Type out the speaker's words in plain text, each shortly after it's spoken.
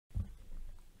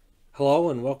Hello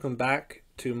and welcome back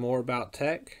to More About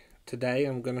Tech. Today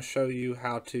I'm going to show you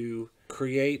how to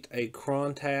create a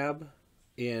cron tab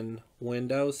in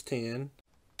Windows 10.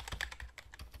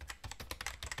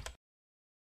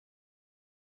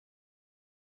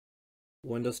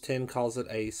 Windows 10 calls it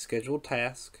a scheduled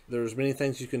task. There's many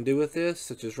things you can do with this,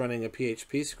 such as running a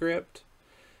PHP script.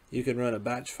 You can run a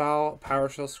batch file,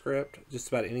 PowerShell script, just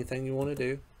about anything you want to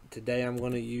do. Today I'm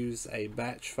going to use a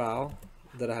batch file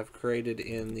that I have created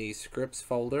in the scripts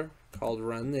folder called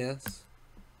Run This,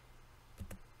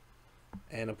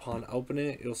 and upon opening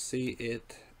it you'll see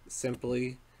it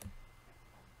simply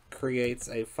creates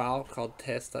a file called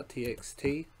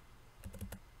test.txt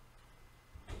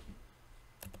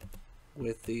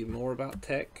with the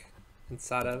MoreAboutTech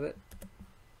inside of it.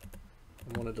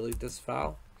 I want to delete this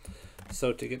file.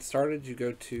 So to get started, you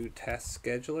go to Task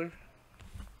Scheduler.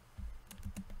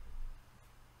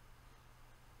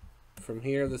 From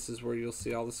here, this is where you'll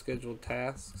see all the scheduled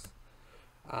tasks.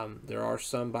 There are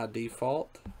some by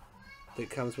default that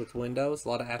comes with Windows. A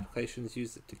lot of applications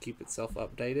use it to keep itself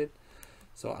updated.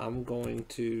 So I'm going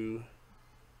to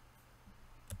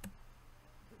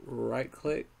right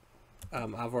click.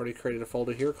 I've already created a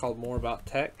folder here called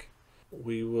MoreAboutTech.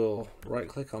 We will right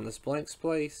click on this blank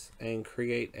space and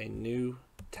create a new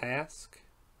task.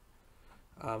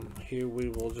 Here we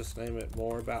will just name it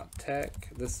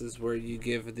MoreAboutTech. This is where you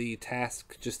give the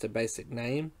task just a basic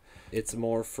name. It's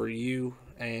more for you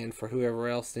and for whoever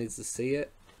else needs to see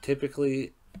it.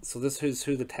 Typically, so this is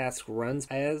who the task runs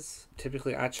as.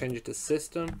 Typically I change it to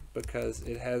system because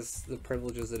it has the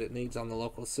privileges that it needs on the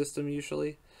local system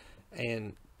usually,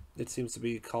 and it seems to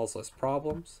be cause less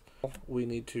problems. We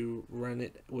need to run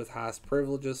it with highest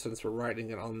privileges since we're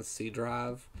writing it on the C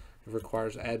drive. It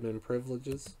requires admin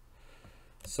privileges.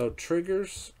 So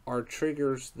triggers are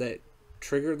triggers that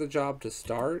trigger the job to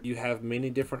start. You have many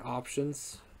different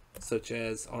options, such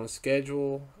as on a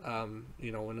schedule, in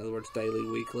other words, daily,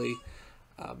 weekly,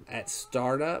 at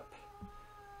startup,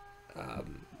 a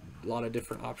lot of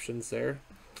different options there.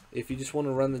 If you just want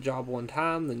to run the job one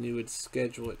time, then you would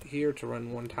schedule it here to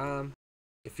run one time.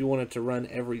 If you want it to run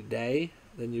every day,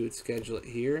 then you would schedule it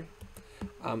here.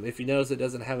 If you notice, it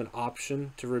doesn't have an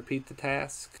option to repeat the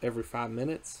task every 5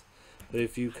 minutes. But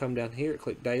if you come down here,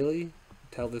 click daily,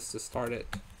 tell this to start at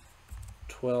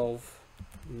 12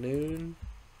 noon,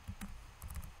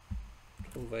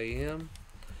 12 a.m.,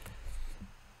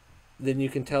 then you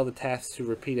can tell the task to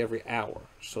repeat every hour.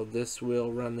 So this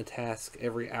will run the task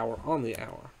every hour on the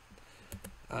hour.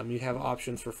 You have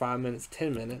options for 5 minutes,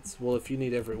 10 minutes. Well, if you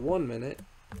need every 1 minute,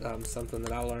 something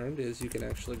that I learned is you can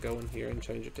actually go in here and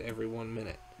change it to every 1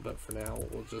 minute. But for now,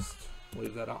 we'll just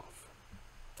leave that off.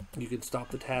 You can stop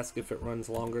the task if it runs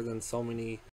longer than so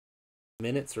many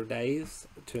minutes or days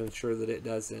to ensure that it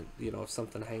doesn't, if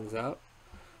something hangs up.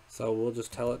 So we'll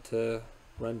just tell it to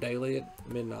run daily at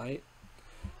midnight.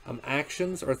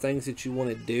 Actions are things that you want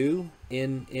to do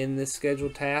in this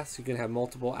scheduled task. You can have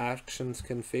multiple actions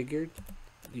configured.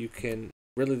 You can,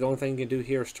 really the only thing you can do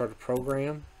here is start a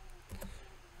program.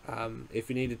 If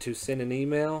you needed to send an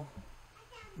email,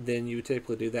 then you would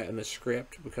typically do that in a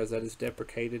script because that is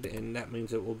deprecated and that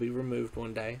means it will be removed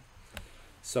one day.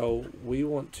 So we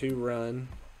want to run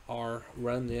our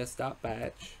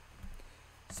runthis.batch.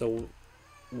 So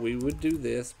we would do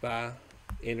this by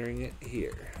entering it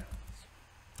here.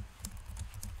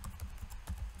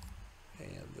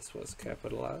 And this was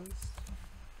capitalized.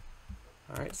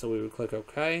 Alright, so we would click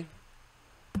OK.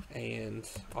 And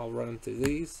I'll run through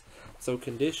these. So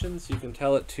conditions, you can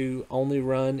tell it to only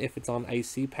run if it's on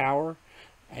AC power,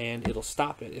 and it'll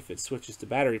stop it if it switches to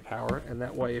battery power, and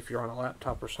that way if you're on a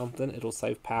laptop or something, it'll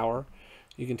save power.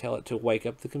 You can tell it to wake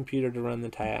up the computer to run the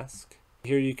task.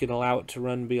 Here you can allow it to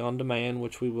run beyond demand,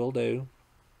 which we will do.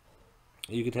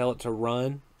 You can tell it to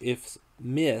run if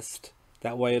missed,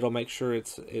 that way it'll make sure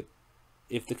if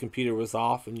the computer was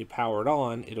off and you power it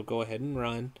on, it'll go ahead and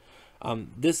run.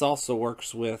 This also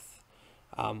works with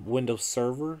Windows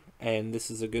Server, and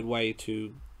this is a good way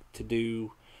to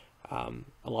do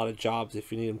a lot of jobs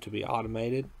if you need them to be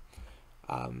automated.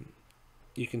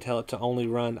 You can tell it to only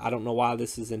run. I don't know why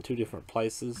this is in two different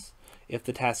places. If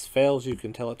the task fails, you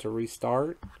can tell it to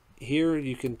restart. Here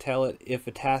you can tell it if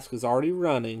a task is already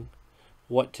running,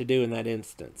 what to do in that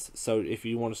instance. So if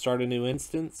you want to start a new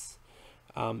instance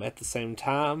at the same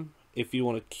time, if you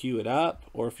want to queue it up,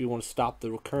 or if you want to stop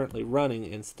the currently running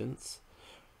instance.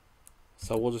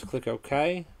 So we'll just click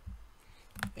OK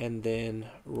and then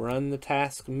run the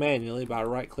task manually by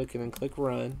right clicking and click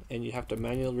run, and you have to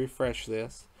manually refresh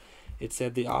this. It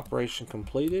said the operation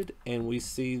completed, and we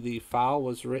see the file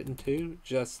was written to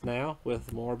just now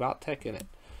with MoreAboutTech in it.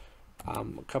 A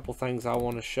couple things I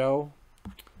want to show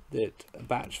that a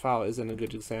batch file isn't a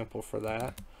good example for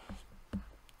that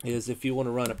is if you want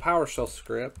to run a PowerShell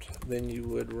script, then you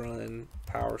would run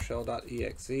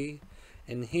PowerShell.exe,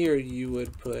 and here you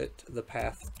would put the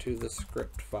path to the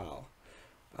script file.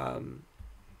 I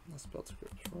spelled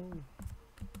script wrong.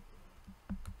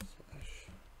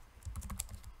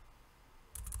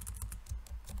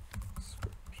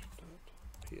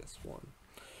 /script.ps1.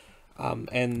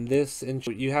 And this,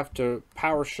 you have to,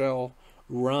 PowerShell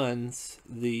runs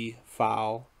the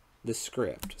file, the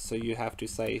script. So you have to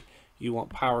say you want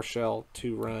PowerShell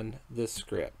to run this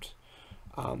script.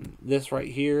 This right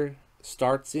here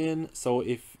starts in, so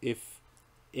if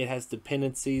it has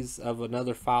dependencies of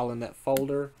another file in that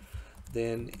folder,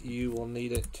 then you will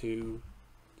need it to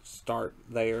start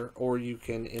there, or you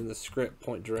can in the script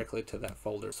point directly to that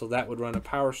folder. So that would run a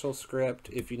PowerShell script.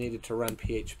 If you needed to run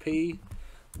PHP,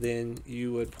 then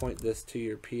you would point this to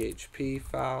your PHP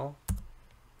file,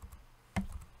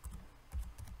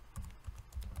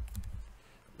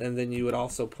 and then you would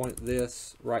also point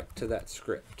this right to that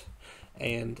script,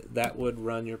 and that would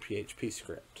run your PHP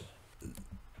script.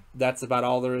 That's about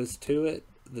all there is to it.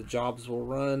 The jobs will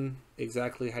run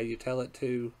exactly how you tell it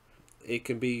to. It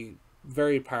can be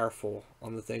very powerful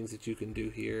on the things that you can do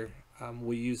here.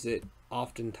 We use it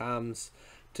oftentimes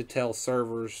to tell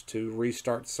servers to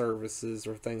restart services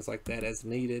or things like that as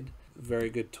needed. Very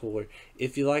good tool.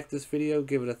 If you like this video,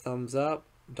 give it a thumbs up.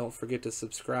 Don't forget to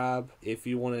subscribe. If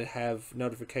you want to have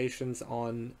notifications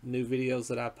on new videos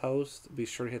that I post, be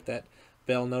sure to hit that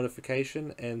bell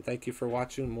notification. And thank you for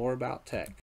watching More About Tech.